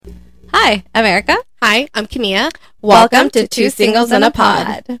Hi, I'm Erica. Hi, I'm Camilla. Welcome to Two Singles and a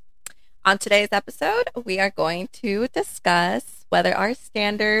Pod. On today's episode, we are going to discuss whether our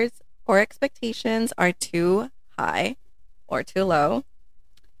standards or expectations are too high or too low.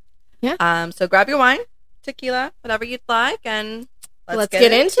 Yeah. So grab your wine, tequila, whatever you'd like, and let's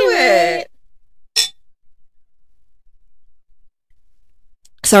get into it.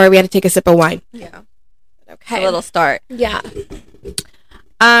 Sorry, we had to take a sip of wine. Yeah. Okay. A little start. Yeah.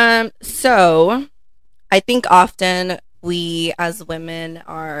 So I think often we as women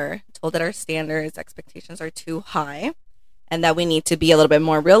are told that our standards, expectations are too high and that we need to be a little bit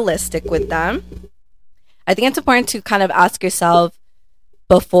more realistic with them. I think it's important to kind of ask yourself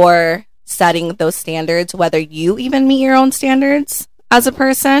before setting those standards whether you even meet your own standards as a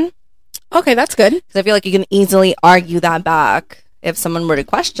person. Okay, that's good. Because I feel like you can easily argue that back if someone were to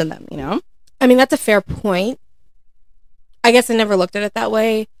question them, you know? I mean, that's a fair point. I guess I never looked at it that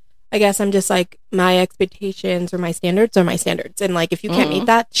way. I guess I'm just like, my expectations or my standards are my standards. And like, if you can't meet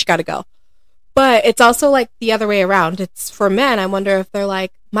that, you gotta go. But it's also like the other way around. It's for men. I wonder if they're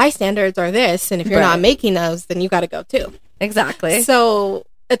like, my standards are this. And if you're not making those, then you gotta go too. Exactly. So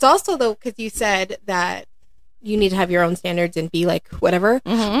it's also though, because you said that you need to have your own standards and be like whatever.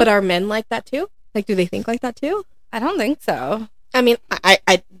 Mm-hmm. But are men like that too? Like, do they think like that too? I don't think so. I mean,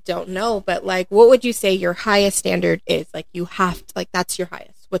 I don't know, but like, what would you say your highest standard is? Like, you have to, like, that's your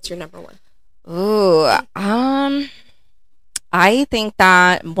highest. What's your number one? Ooh, I think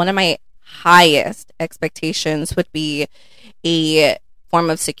that one of my highest expectations would be a form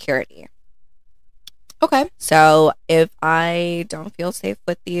of security. Okay. So if I don't feel safe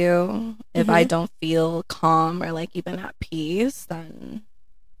with you, if I don't feel calm or like even at peace, then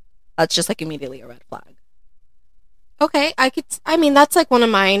that's just like immediately a red flag. Okay, I mean, that's like one of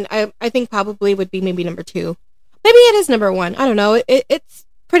mine. I think probably would be maybe number two. Maybe it is number one. I don't know. It's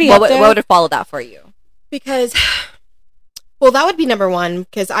pretty up there. What would follow that for you? Because, well, that would be number one.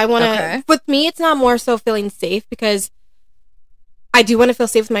 Because I want to, with me, it's not more so feeling safe because I do want to feel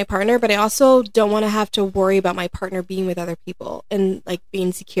safe with my partner, but I also don't want to have to worry about my partner being with other people and like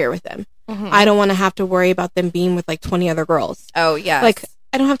being secure with them. Mm-hmm. I don't want to have to worry about them being with like 20 other girls. Oh, yeah. Like,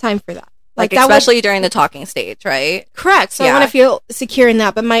 I don't have time for that. Like especially during the talking stage, right? Correct. So I want to feel secure in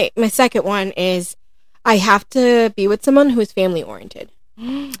that. But my second one is I have to be with someone who is family oriented.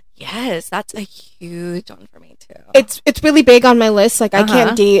 Yes, that's a huge one for me too. It's really big on my list. Like I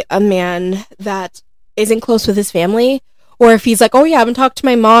can't date a man that isn't close with his family. Or if he's like, oh yeah, I haven't talked to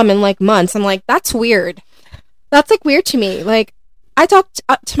my mom in like months. I'm like, that's weird. That's like weird to me. Like I talked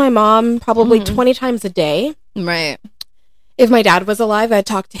to my mom probably 20 times a day. Right. If my dad was alive, I'd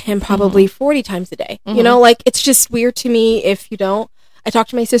talk to him probably 40 times a day. You know, like, it's just weird to me if you don't. I talk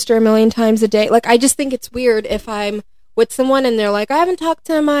to my sister a million times a day. Like, I just think it's weird if I'm with someone and they're like, I haven't talked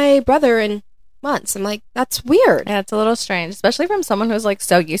to my brother in months. I'm like, that's weird. Yeah, it's a little strange, especially from someone who's, like,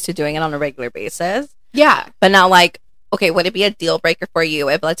 so used to doing it on a regular basis. Yeah. But now, like, okay, would it be a deal breaker for you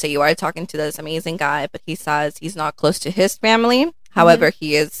if, let's say, you are talking to this amazing guy, but he says he's not close to his family, however,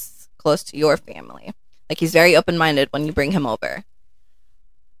 he is close to your family? Like, he's very open-minded when you bring him over.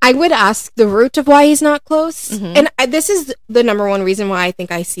 I would ask the root of why he's not close. And this is the number one reason why I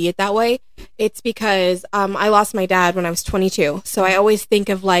think I see it that way. It's because I lost my dad when I was 22. So I always think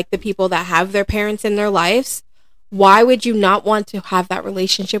of, like, the people that have their parents in their lives. Why would you not want to have that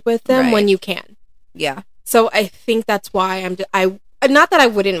relationship with them when you can? Yeah. So I think that's why not that I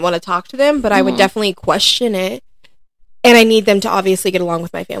wouldn't want to talk to them, but I would definitely question it. And I need them to obviously get along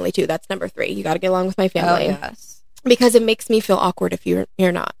with my family, too. That's number 3. You got to get along with my family. Oh, yes. Because it makes me feel awkward if you're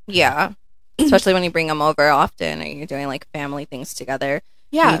not. Yeah. Especially when you bring them over often or you're doing, like, family things together.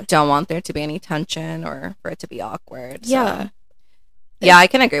 Yeah. You don't want there to be any tension or for it to be awkward. Yeah. So. Yeah, I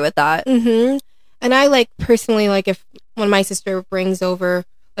can agree with that. Mm-hmm. And I, like, personally, like, if when my sister brings over,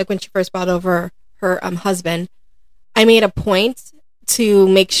 like, when she first brought over her husband, I made a point to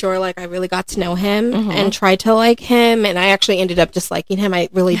make sure, like, I really got to know him and try to like him, and I actually ended up just liking him. I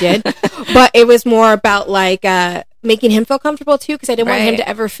really did. But it was more about, like, making him feel comfortable, too, because I didn't want him to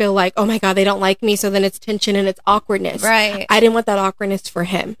ever feel like, oh, my God, they don't like me, so then it's tension and it's awkwardness. Right. I didn't want that awkwardness for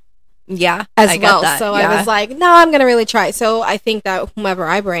him. Yeah. As well. So I was like, no, I'm going to really try. So I think that whomever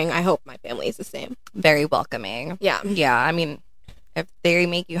I bring, I hope my family is the same. Very welcoming. Yeah. Yeah. I mean, if they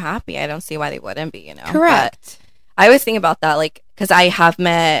make you happy, I don't see why they wouldn't be, you know? Correct. But I always think about that, like, because I have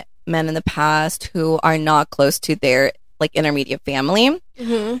met men in the past who are not close to their, like, intermediate family,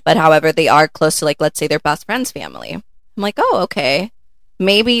 but however, they are close to, like, let's say their best friend's family. I'm like, oh, okay.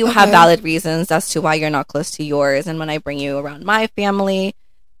 Maybe you have valid reasons as to why you're not close to yours. And when I bring you around my family,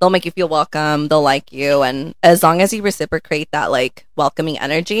 they'll make you feel welcome, they'll like you, and as long as you reciprocate that like welcoming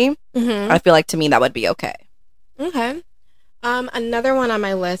energy, I feel like to me that would be okay. Okay. Another one on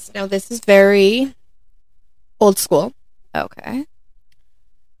my list. Now this is very old school. Okay.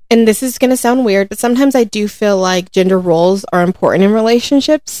 And this is going to sound weird, but sometimes I do feel like gender roles are important in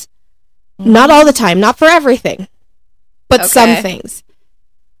relationships. Not all the time, not for everything, but some things.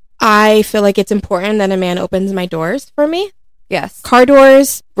 I feel like it's important that a man opens my doors for me. Yes. Car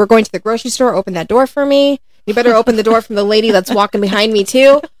doors. We're going to the grocery store. Open that door for me. You better open the door from the lady that's walking behind me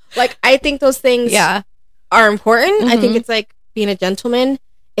too. Like, I think those things are important. I think it's like being a gentleman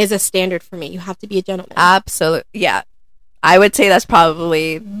is a standard for me. You have to be a gentleman. Absolutely. Yeah. I would say that's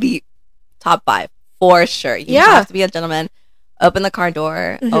probably the top 5 for sure. You have to be a gentleman. Open the car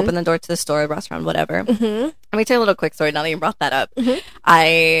door. Open the door to the store, restaurant, whatever. Let me tell you a little quick story now that you brought that up.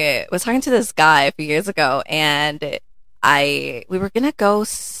 I was talking to this guy a few years ago, and we were gonna go.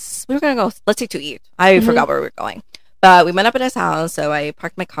 Let's say to eat. I forgot where we were going, but we met up at his house. So I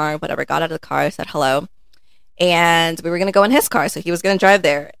parked my car, whatever. Got out of the car, said hello, and we were gonna go in his car. So he was gonna drive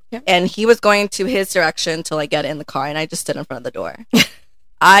there. And he was going to his direction to like get in the car, and I just stood in front of the door.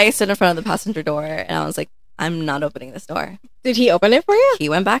 I stood in front of the passenger door, and I was like, I'm not opening this door. Did he open it for you? He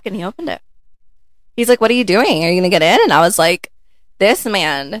went back and he opened it. He's like, what are you doing? Are you going to get in? And I was like, this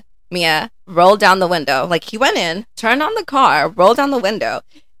man, Mia, rolled down the window. Like, he went in, turned on the car, rolled down the window,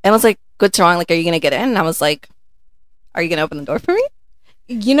 and was like, what's wrong? Like, are you going to get in? And I was like, are you going to open the door for me?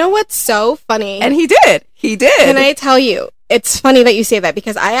 You know what's so funny? And he did. He did. Can I tell you? It's funny that you say that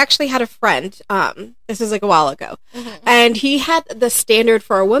because I actually had a friend, this was like a while ago, and he had the standard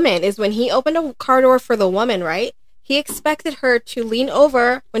for a woman is when he opened a car door for the woman, right? He expected her to lean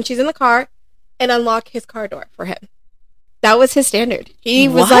over when she's in the car and unlock his car door for him. That was his standard. He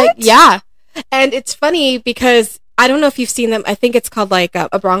was like, yeah. And it's funny because I don't know if you've seen them. I think it's called like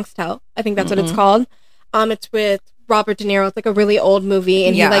a Bronx Tale. I think that's what it's called. It's with Robert De Niro. It's like a really old movie,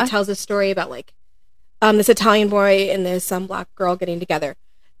 and he like tells a story about like this Italian boy and this black girl getting together.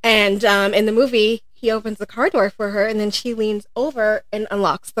 And in the movie, he opens the car door for her, and then she leans over and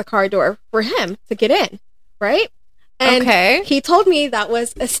unlocks the car door for him to get in, right? And he told me that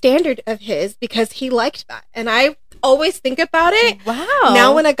was a standard of his because he liked that. And I always think about it. Wow.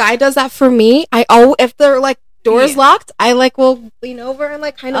 Now when a guy does that for me, if they're like doors locked, I like will lean over and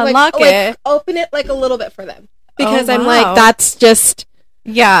like kind of unlock like, it. like open it like a little bit for them. Because I'm like, that's just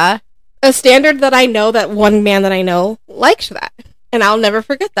a standard that I know that one man that I know liked that. And I'll never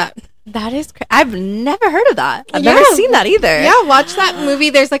forget that. That is I've never heard of that. I've never seen that either. Yeah, watch that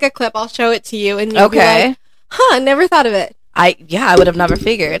movie. There's like a clip. I'll show it to you. And you'll be like, huh, never thought of it. I would have never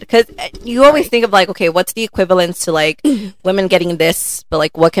figured. Because you always think of like, okay, what's the equivalence to like women getting this, but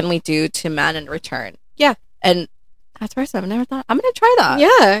like what can we do to men in return? Yeah. And that's first I've never thought. I'm going to try that.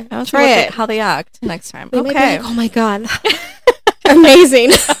 Yeah. I'll try it. How they act next time. They might be like, oh my God.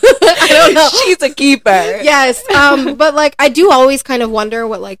 Amazing. I don't know. She's a keeper. Yes. But like I do always kind of wonder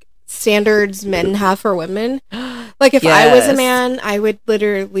what like standards men have for women. Like if I was a man, I would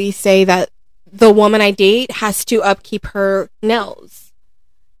literally say that the woman I date has to upkeep her nails.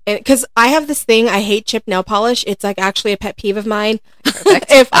 Because I have this thing, I hate chipped nail polish. It's like actually a pet peeve of mine.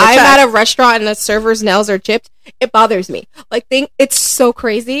 If I'm at a restaurant and the server's nails are chipped, it bothers me. Like it's so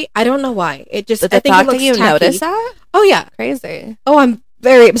crazy. I don't know why. It just I think it looks you tacky. Notice that? Oh yeah, crazy. Oh, I'm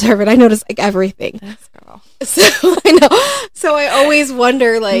very observant. I notice like everything. Yes, girl. So I know. So I always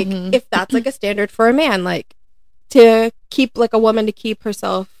wonder like if that's like a standard for a man, like to keep like a woman to keep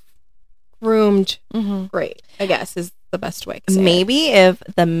herself groomed. Great, I guess is the best way to say maybe it.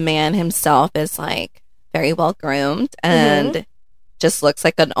 If the man himself is like very well groomed and just looks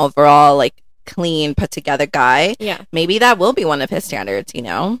like an overall like clean put together guy, maybe that will be one of his standards, you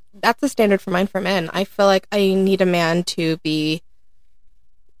know. That's the standard for mine for men. I feel like I need a man to be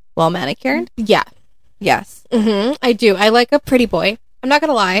well manicured. Yes. I do. I like a pretty boy. I'm not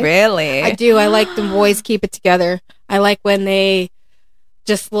gonna lie. Really? I do. I like the boys keep it together. I like when they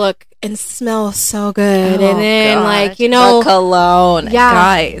just look and smell so good. And then like, you know, the cologne.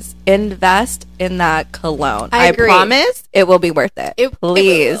 Guys, invest in that cologne. I agree. Promise it will be worth it.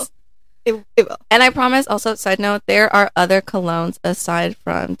 Please. It will. And I promise also, side note, there are other colognes aside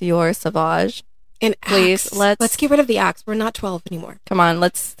from Dior Sauvage. And please let's get rid of the Axe. We're not 12 anymore. Come on,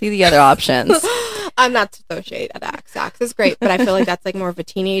 let's see the other options. I'm not to throw shade at Axe. Axe is great, but I feel like that's like more of a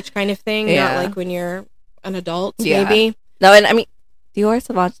teenage kind of thing, not like when you're an adult, maybe. No, and I mean, Dior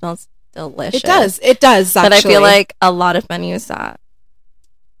Sauvage smells delicious. It does, actually. But I feel like a lot of men use that.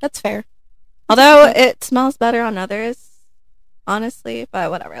 That's fair. Although it smells better on others, honestly, but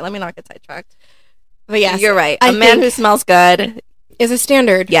whatever. Let me not get sidetracked. But yes, you're right. A man who smells good, is a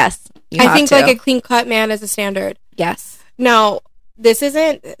standard. Yes. I think like a clean cut man is a standard. Yes. Now, this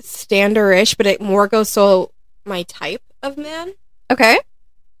isn't standard-ish, but it more goes so my type of man. Okay.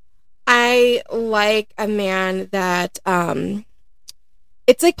 I like a man that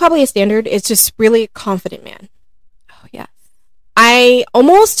it's like probably a standard. It's just really a confident man. Oh, yes. I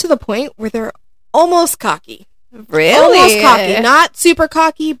almost to the point where they're almost cocky. Really? Almost cocky. Not super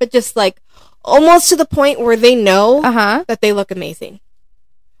cocky, but just like almost to the point where they know that they look amazing.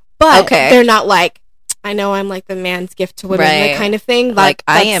 But they're not like, I know I'm like the man's gift to women, that kind of thing. Like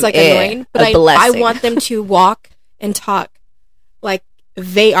I am like annoying. But I want them to walk and talk like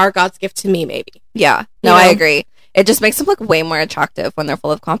they are God's gift to me, maybe. Yeah. No, I agree. It just makes them look way more attractive when they're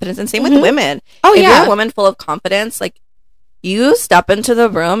full of confidence. And same with women. Oh, if you're a woman full of confidence, like you step into the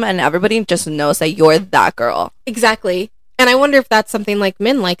room and everybody just knows that you're that girl. Exactly. And I wonder if that's something like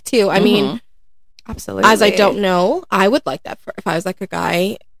men like too. I mean, absolutely. As I don't know, I would like that if I was like a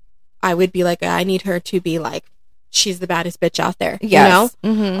guy. I would be like, I need her to be like, she's the baddest bitch out there. Yes.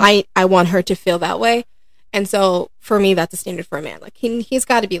 You know? I want her to feel that way. And so for me, that's a standard for a man. Like he's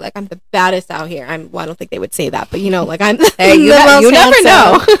got to be like, I'm the baddest out here. Well, I don't think they would say that, but you know, like I'm hey, you never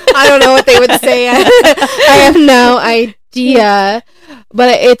know. I don't know what they would say. I have no idea. But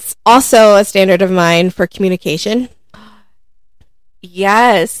it's also a standard of mine for communication.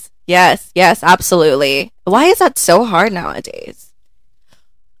 Yes, absolutely. Why is that so hard nowadays?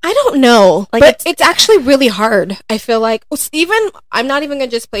 I don't know, like but it's actually really hard. I feel like I'm not even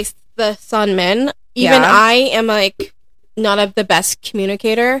gonna just place this on men. Even I am like not the best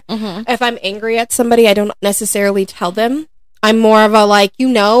communicator. If I'm angry at somebody, I don't necessarily tell them. I'm more of a like,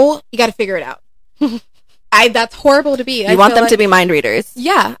 you got to figure it out. That's horrible to be. You want them to be mind readers.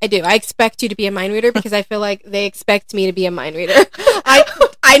 Yeah, I do. I expect you to be a mind reader because I feel like they expect me to be a mind reader.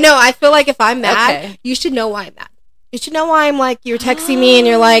 I know. I feel like if I'm mad, you should know why I'm mad. You should know why I'm like, you're texting me and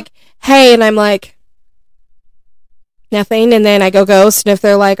you're like, hey, and I'm like, nothing. And then I go ghost. And if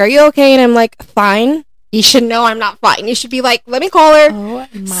they're like, are you okay? And I'm like, fine. You should know I'm not fine. You should be like, let me call her. Oh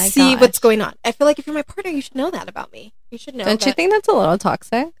my see what's going on. I feel like if you're my partner, you should know that about me. You should know. Don't you think that's a little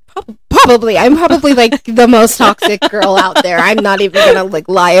toxic? Probably. I'm probably like the most toxic girl out there. I'm not even going to like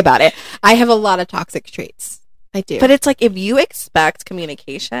lie about it. I have a lot of toxic traits. I do. But it's like, if you expect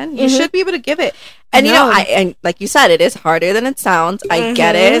communication, you should be able to give it. And you know, and like you said, it is harder than it sounds. I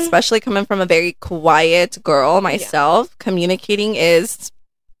get it, especially coming from a very quiet girl myself. Yeah. Communicating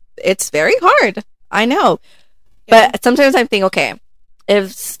it's very hard. I know. Yeah. But sometimes I think, okay,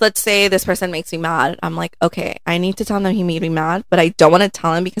 if let's say this person makes me mad, I'm like, okay, I need to tell them he made me mad, but I don't want to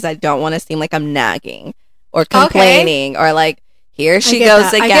tell him because I don't want to seem like I'm nagging or complaining or like, here she goes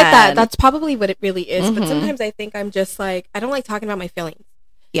again. I get that. That's probably what it really is. But sometimes I think I'm just like, I don't like talking about my feelings.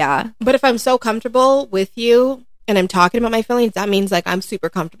 Yeah. But if I'm so comfortable with you and I'm talking about my feelings, that means like I'm super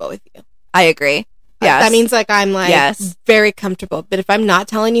comfortable with you. I agree. Yeah. That means like I'm like very comfortable. But if I'm not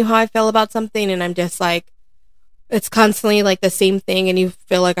telling you how I feel about something and I'm just like, it's constantly like the same thing and you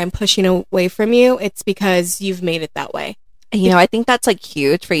feel like I'm pushing away from you, it's because you've made it that way. You know, I think that's like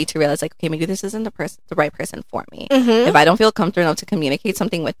huge for you to realize, like, okay, maybe this isn't the right person for me. If I don't feel comfortable enough to communicate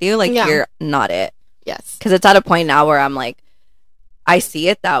something with you, like, you're not it. Yes. Because it's at a point now where I'm like, I see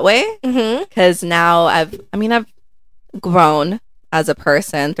it that way. Because now I've grown as a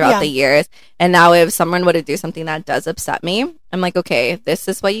person throughout the years. And now if someone were to do something that does upset me, I'm like, okay, this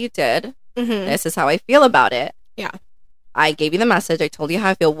is what you did. This is how I feel about it. Yeah. I gave you the message. I told you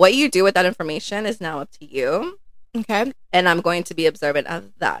how I feel. What you do with that information is now up to you. Okay. And I'm going to be observant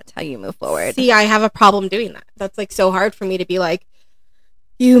of that, how you move forward. See, I have a problem doing that. That's like so hard for me to be like,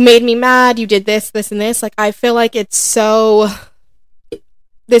 you made me mad, you did this, this, and this. Like, I feel like it's so...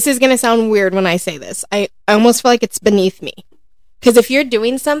 This is going to sound weird when I say this. I almost feel like it's beneath me. Because if you're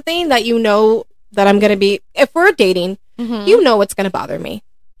doing something that you know that I'm going to be... If we're dating, you know what's going to bother me.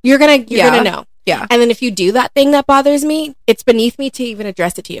 You're going to know. Yeah. And then if you do that thing that bothers me, it's beneath me to even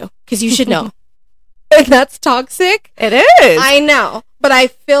address it to you. Because you should know. And that's toxic. It is. I know. But I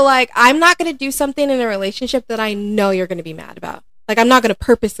feel like I'm not going to do something in a relationship that I know you're going to be mad about. Like, I'm not going to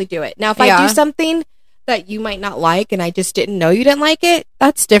purposely do it. Now, if I do something that you might not like and I just didn't know you didn't like it,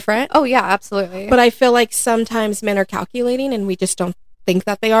 that's different. Oh, yeah, absolutely. But I feel like sometimes men are calculating and we just don't think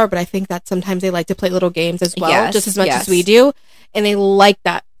that they are. But I think that sometimes they like to play little games as well, just as much as we do. And they like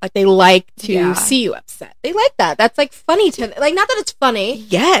that. Like, they like to see you upset. They like that. That's, like, funny to them. Like, not that it's funny.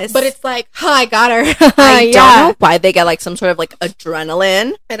 Yes. But it's like, I got her. I don't know why they get, like, some sort of, like,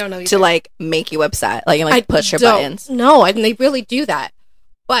 adrenaline. I don't know either. To, like, make you upset. Like, and, like, push your buttons. No, and they really do that.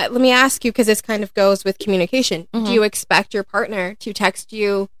 But let me ask you, because this kind of goes with communication. Do you expect your partner to text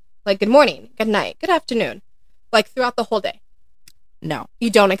you, like, good morning, good night, good afternoon, like, throughout the whole day? No. You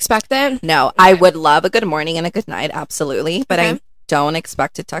don't expect it? No. Okay. I would love a good morning and a good night, absolutely. But Okay. I don't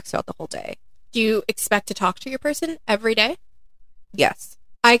expect to text throughout the whole day. Do you expect to talk to your person every day? Yes.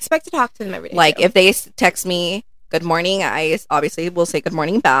 I expect to talk to them every day. Like, if they text me good morning, I obviously will say good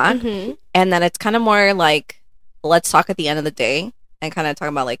morning back. Mm-hmm. And then it's kind of more like, let's talk at the end of the day and kind of talk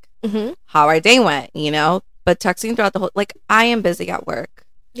about, like, Mm-hmm. how our day went, you know? But texting throughout the whole, like, I am busy at work.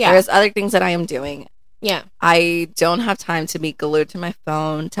 Yeah. There's other things that I am doing. Yeah. I don't have time to be glued to my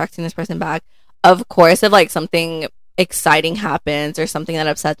phone, texting this person back. Of course, if, like, something exciting happens or something that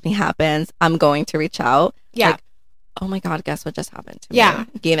upsets me happens, I'm going to reach out. Yeah. Like, oh my God, guess what just happened to Yeah.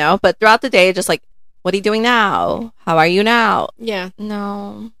 me? You know? But throughout the day, just like, what are you doing now? How are you now? Yeah.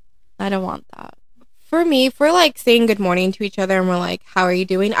 No, I don't want that. For me, if we're like saying good morning to each other and we're like, how are you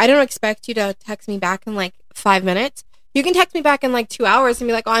doing? I don't expect you to text me back in like 5 minutes. You can text me back in like 2 hours and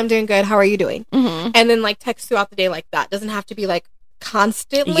be like, oh, I'm doing good. How are you doing? Mm-hmm. And then like text throughout the day like that. Doesn't have to be like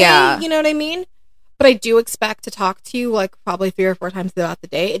constantly. Yeah. You know what I mean? But I do expect to talk to you like probably 3 or 4 times throughout the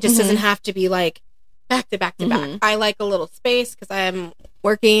day. It just Mhm. doesn't have to be like back to back to Mhm. back. I like a little space because I'm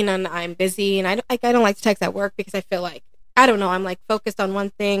working and I'm busy, and I don't like to text at work because I feel like, I don't know, I'm like focused on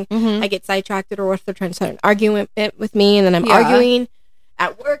one thing. Mm-hmm. I get sidetracked, or if they're trying to start an argument with me and then I'm Yeah. arguing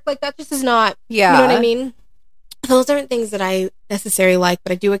at work, like that just is not, Yeah. you know what I mean? Those aren't things that I necessarily like,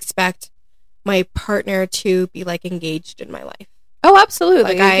 but I do expect my partner to be like engaged in my life. Oh,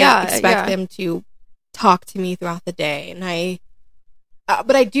 absolutely. Like I yeah, expect them to talk to me throughout the day, and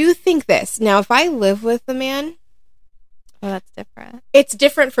but I do think this. Now, if I live with a man, Oh, that's different. it's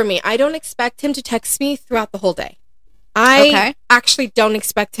different for me. I don't expect him to text me throughout the whole day. I Okay. actually don't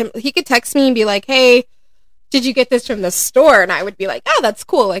expect him. He could text me and be like, hey, did you get this from the store? And I would be like, oh, that's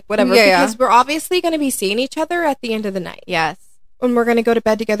cool. Like, whatever. Yeah, yeah. Because we're obviously going to be seeing each other at the end of the night. Yes. When we're going to go to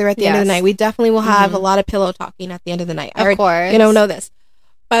bed together at the end of the Yes. night. We definitely will have Mhm. a lot of pillow talking at the end of the night. I Of already, course. know this.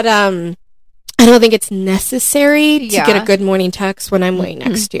 But I don't think it's necessary to Yeah. get a good morning text when I'm laying Mhm.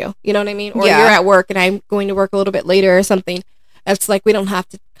 next to you. You know what I mean? Or Yeah. you're at work and I'm going to work a little bit later or something. It's like we don't have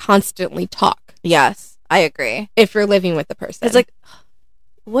to constantly talk Yes. I agree. if you're living with the person. It's like,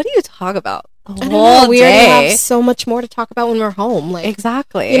 what do you talk about the I don't whole know. We already day? have so much more to talk about when we're home. Like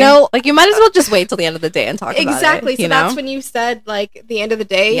Exactly. You know- like you might as well just wait till the end of the day and talk about it. exactly. So you know? that's when you said like the end of the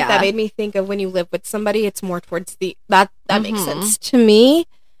day. Yeah. That made me think of when you live with somebody. It's more towards the that makes Mhm. sense to me.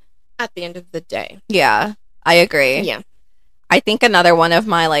 At the end of the day. Yeah, I agree. Yeah. I think another one of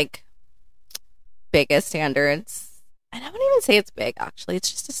my like biggest standards, and I wouldn't even say it's big actually, it's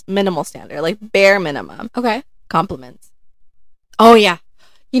just a minimal standard, like bare minimum Okay. compliments. Oh yeah.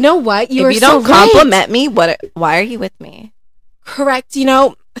 You know what? If are you so don't right. compliment me, why are you with me? Correct. You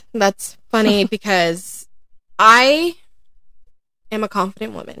know, that's funny because I am a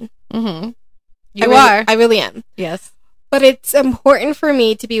confident woman. Mm-hmm. I really am. Yes. But it's important for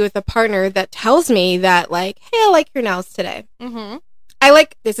me to be with a partner that tells me that, like, hey, I like your nails today. Mm-hmm.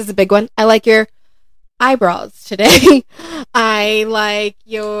 This is a big one. I like your eyebrows today. I like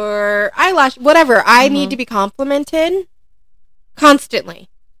your eyelash, whatever. I Mhm. need to be complimented constantly.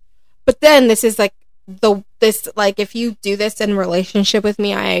 But then this is like if you do this in relationship with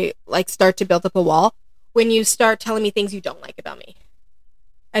me, I like start to build up a wall when you start telling me things you don't like about me.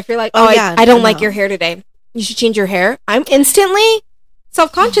 I feel like, Oh, yeah, I don't I like know. your hair today. You should change your hair. I'm instantly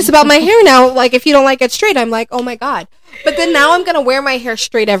self-conscious about my hair now. Like if you don't like it straight, I'm like, oh my God. But then now I'm going to wear my hair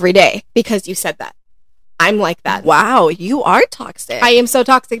straight every day because you said that. I'm like that. Wow, you are toxic. I am so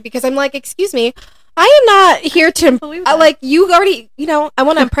toxic because I'm like, excuse me, I am not here to, believe that. like you already, I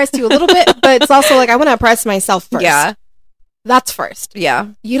want to impress you a little bit, but it's also like, I want to impress myself first. Yeah. That's first. Yeah.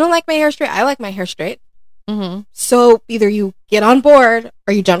 You don't like my hair straight. I like my hair straight. Mm-hmm. So either you get on board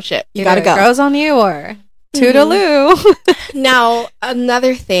or you jump ship. You got to go. It grows on you or toodaloo. Now,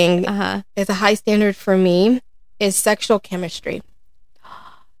 another thing Uh-huh. is a high standard for me is sexual chemistry.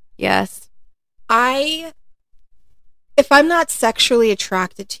 Yes. If I'm not sexually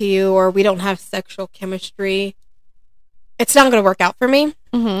attracted to you or we don't have sexual chemistry, it's not going to work out for me.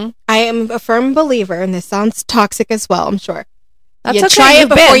 Mm-hmm. I am a firm believer, and this sounds toxic as well, I'm sure. That's you okay, try it you've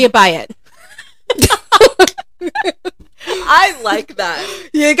before been. you buy it. I like that.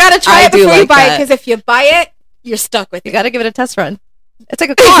 You got to try I it do before you like buy it, that. because if you buy it, you're stuck with You it. got to give it a test run. It's like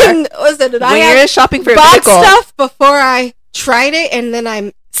a car. Listen, when I you're have shopping for a bought vehicle. stuff before I tried it, and then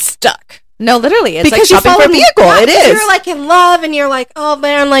I'm stuck. No, literally. It's Because like you shopping for follow a me- vehicle. Yeah, It because is. You're like in love, and you're like, oh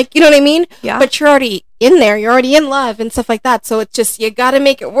man, like, you know what I mean? Yeah. But you're already in there. You're already in love and stuff like that. So it's just, you got to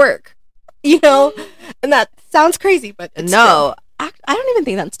make it work, And that sounds crazy, but it's No. I don't even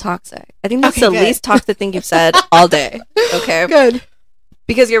think that's toxic. I think that's Okay, the good. least toxic thing you've said all day. Okay. true. Good.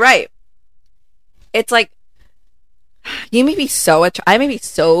 Because you're right. It's like You may be so I may be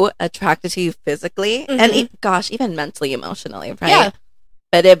so attracted to you physically, and Mhm. gosh, even mentally, emotionally, right? Yeah.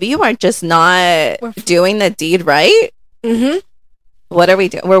 But if you are just not doing the deed right, Mm-hmm. what are we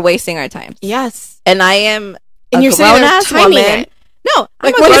doing? We're wasting our time. Yes. And I am And a you're sitting there grown-ass timing woman. it. No,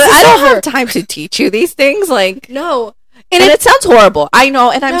 Like, I'm when a is grown- this I don't over? have time to teach you these things. Like, No. and it sounds horrible. I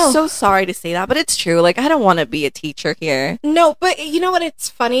know, and I'm No. so sorry to say that, but it's true. Like, I don't want to be a teacher here. No, but you know what? It's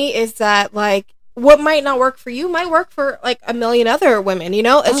funny is that like what might not work for you might work for like a million other women. You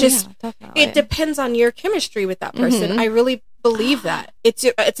know, it's just definitely. it depends on your chemistry with that person. Mhm. I really believe that it's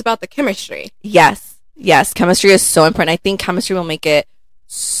about the chemistry. Yes. Chemistry is so important. I think chemistry will make it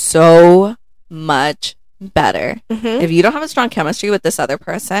so much better. Mm-hmm. If you don't have a strong chemistry with this other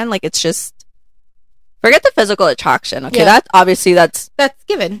person, like, it's just forget the physical attraction. Okay, Yeah. that obviously that's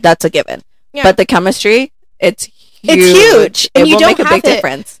Given. a given. Yeah. But the chemistry, it's huge. It's huge, It and you will don't make a have big it.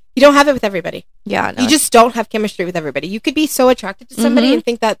 difference. You don't have it with everybody. Yeah, no, You just don't have chemistry with everybody. You could be so attracted to somebody Mhm. and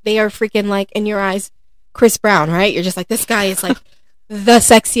think that they are freaking like in your eyes Chris Brown, right? You're just like, this guy is like the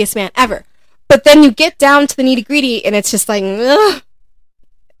sexiest man ever. But then you get down to the nitty gritty and it's just like, ugh,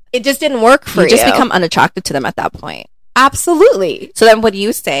 it just didn't work for you. you just become unattracted to them at that point. Absolutely. So then, what do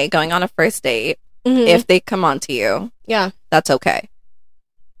you say going on a first date Mhm. if they come on to you? Yeah. That's okay.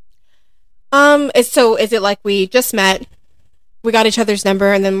 So is it like we just met, we got each other's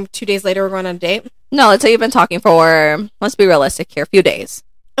number, and then 2 days later we're going on a date? No, let's say you've been talking for, let's be realistic here, a few days,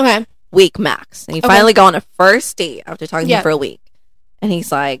 Okay. week max, and you Okay. finally go on a first date after talking to Yeah. him for a week, and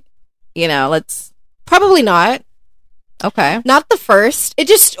he's like, let's Probably not. okay. Not the first. It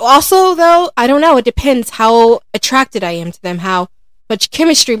just also though, I don't know. It depends how attracted I am to them, how much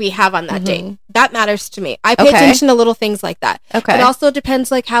chemistry we have on that Mhm. date. That matters to me. I pay Okay. attention to little things like that. Okay. It also depends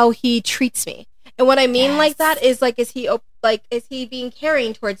like how he treats me. And what I mean like Yes. that is like is he being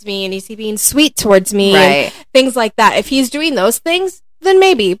caring towards me and is he being sweet towards me and Right. things like that. If he's doing those things, then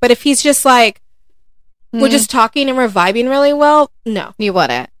maybe. But if he's just like we're Mm. just talking and we're vibing really well, no. You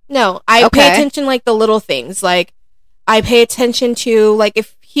wouldn't. No, I Okay. pay attention like the little things. Like I pay attention to like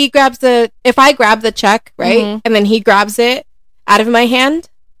if I grab the check, right? Mhm. And then he grabs it out of my hand,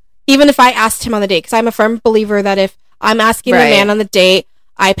 even if I asked him on the date, because I'm a firm believer that if I'm asking the Right. man on the date,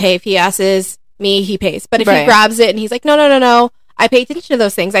 I pay. If he asks me, he pays. But if he Right. grabs it and he's like, no, I pay attention to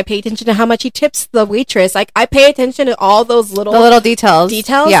those things. I pay attention to how much he tips the waitress. Like I pay attention to all those The little details.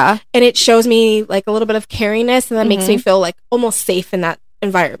 Yeah. and it shows me like a little bit of caringness, and that makes me Mhm. feel like almost safe in that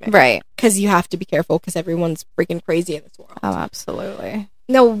environment. Right. Because you have to be careful because everyone's freaking crazy in this world. Oh, absolutely.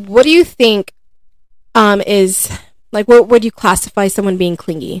 Now, what do you think is like what would you classify someone being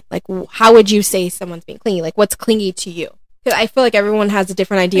clingy? Like how would you say someone's being clingy? Like what's clingy to you? Because I feel like everyone has a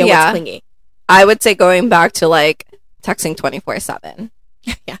different idea Yeah. what's clingy. I would say going back to like texting 24/7.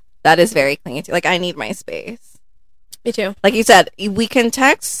 Yeah. That is very clingy. Like, I need my space. Me too. Like you said, we can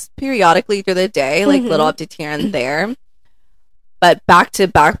text periodically through the day, like Mhm. little updates here and there. But back to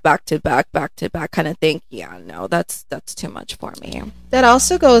back kind of thing, yeah, no, that's too much for me. That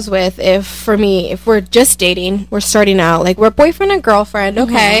also goes with if we're just dating, we're starting out, like we're boyfriend and girlfriend,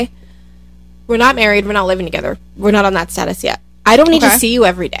 okay. We're not married, we're not living together. We're not on that status yet. I don't need to Okay. see you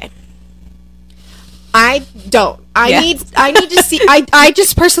every day. I don't. Yeah. I need to see I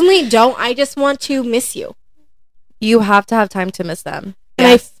just personally don't. I just want to miss you. You have to have time to miss them. And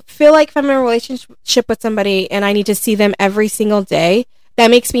I feel like if I'm in a relationship with somebody and I need to see them every single day, that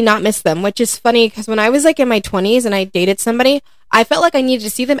makes me not miss them, which is funny because when I was like in my 20s and I dated somebody, I felt like I needed to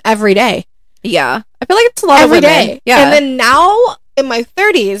see them every day. Yeah. I feel like it's a lot Every of women. day. Yeah. And then now in my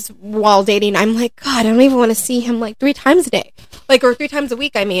 30s while dating, I'm like, God, I don't even want to see him like 3 times a day. Like, or 3 times a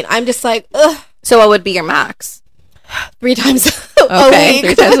week, I mean. I'm just like, ugh, so what would be your max? 3 times Okay, a week.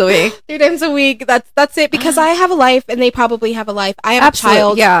 3 times a week. 3 times a week. That's it. Because I have a life and they probably have a life. I have a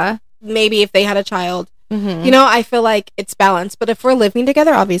child. Yeah. Maybe if they had a child. Mhm. You know, I feel like it's balanced. But if we're living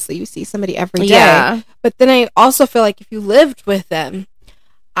together, obviously you see somebody every day. Yeah. But then I also feel like if you lived with them,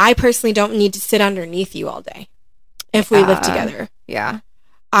 I personally don't need to sit underneath you all day if we live together. Yeah.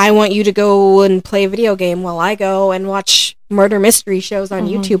 I want you to go and play a video game while I go and watch murder mystery shows on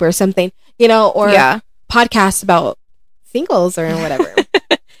Mhm. YouTube or something, you know, or Yeah. podcasts about singles or whatever.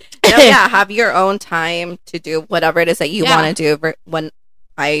 No, yeah, have your own time to do whatever it is that you Yeah. want to do when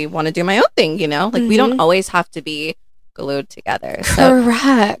I want to do my own thing, you know? Like, we don't Mhm. always have to be glued together. So,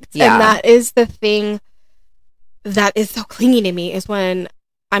 Correct. Yeah. And that is the thing that is so clingy to me is when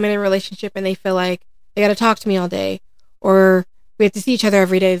I'm in a relationship and they feel like they got to talk to me all day or we have to see each other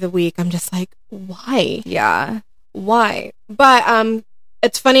every day of the week. I'm just like, why? yeah. Why? But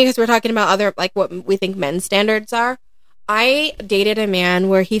it's funny because we're talking about other like what we think men's standards are. I dated a man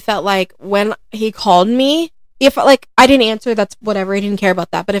where he felt like when he called me, if like I didn't answer, that's whatever. I didn't care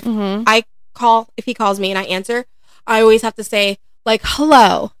about that. But if Mhm. if he calls me and I answer, I always have to say like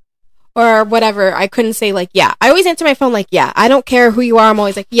hello or whatever. I couldn't say like yeah. I always answer my phone like yeah. I don't care who you are. I'm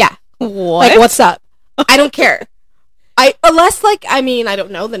always like yeah. What? Like what's up? I don't care. Unless like I mean I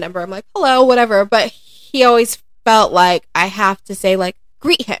don't know the number. I'm like hello whatever. But he always felt like I have to say like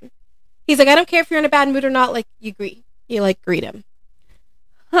greet him. He's like I don't care if you're in a bad mood or not. Like you like greet him.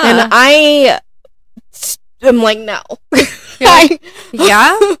 Huh. And I'm like no. Like,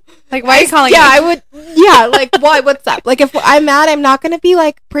 yeah? Like, why are you calling me? I would. Yeah, like, why? What's up? Like, if I'm mad, I'm not going to be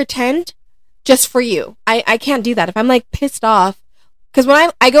like, pretend just for you. I can't do that. If I'm like pissed off, because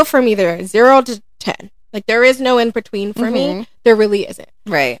when I go from either 0 to 10, like, there is no in between for me. There really isn't.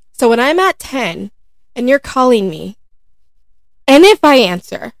 Right. So when I'm at 10 and you're calling me, and if I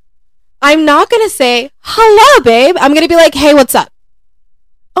answer, I'm not going to say, hello, babe. I'm going to be like, hey, what's up?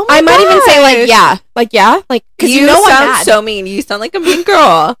 Oh my I might even say, like, yeah. Like, because you you know I'm sound mad. so mean. You sound like a mean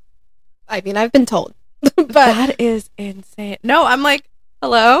girl. I mean, I've been told. But That is insane. No, I'm like,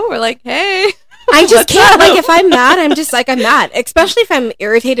 hello? We're like, hey. I just What's can't. up? Like, if I'm mad, I'm just like, I'm mad. Especially if I'm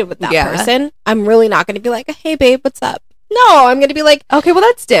irritated with that Yeah. person. I'm really not going to be like, hey, babe, what's up? No, I'm going to be like, Okay, well,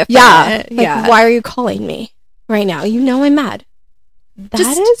 that's different. yeah. Like, yeah. why are you calling me right now? You know I'm mad. That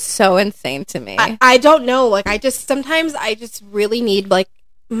is so insane to me. I don't know. Like, sometimes I just really need, like,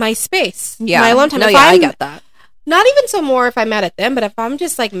 my space. yeah. My alone time. No, If yeah, I I'm- get that. Not even so more if I'm mad at them, but if I'm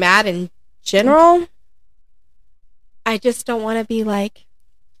just, like, mad in general, I just don't want to be like,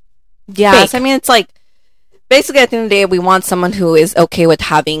 Yeah. fake. So, I mean, it's like, basically, at the end of the day, we want someone who is okay with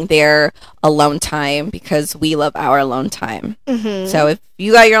having their alone time because we love our alone time. mm-hmm. So if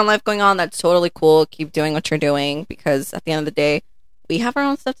you got your own life going on, that's totally cool. Keep doing what you're doing because at the end of the day, we have our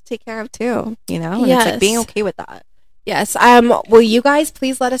own stuff to take care of too, you know? And it's like being Yes. okay with that. Yes. Will you guys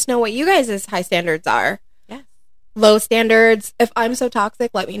please let us know what you guys' high standards are? Yes. Low standards. If I'm so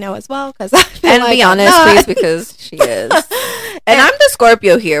toxic, let me know as well. Because And be honest, please, because she is. And I'm the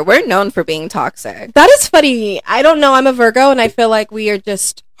Scorpio here. We're known for being toxic. that is funny. I don't know. I'm a Virgo, and I feel like we are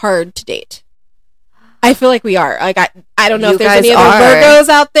just hard to date. I feel like we are. Like I don't know You if there's guys any other are. Virgos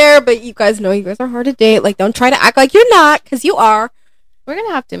out there, but you guys know you guys are hard to date. Like, don't try to act like you're not, because you are. We're going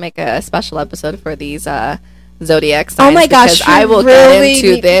to have to make a special episode for these zodiac signs. Oh my gosh, because I you will really get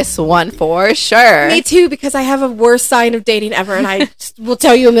into need- this one for sure. Me too, because I have a worst sign of dating ever, and I just will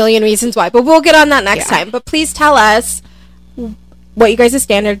tell you a million reasons why. But we'll get on that next Yeah. time. But please tell us what you guys'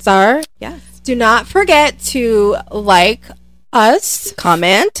 standards are. Yes. Do not forget to like us,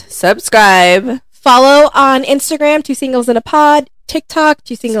 Comment, subscribe. follow on Instagram, 2 Singles in a Pod, TikTok,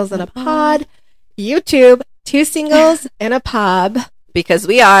 2 Singles in a Pod, YouTube, 2 Singles in a Pod, Because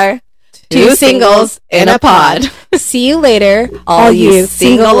we are 2 Singles in a Pod. See you later, All you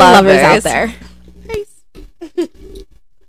single lovers out lovers. there. Peace.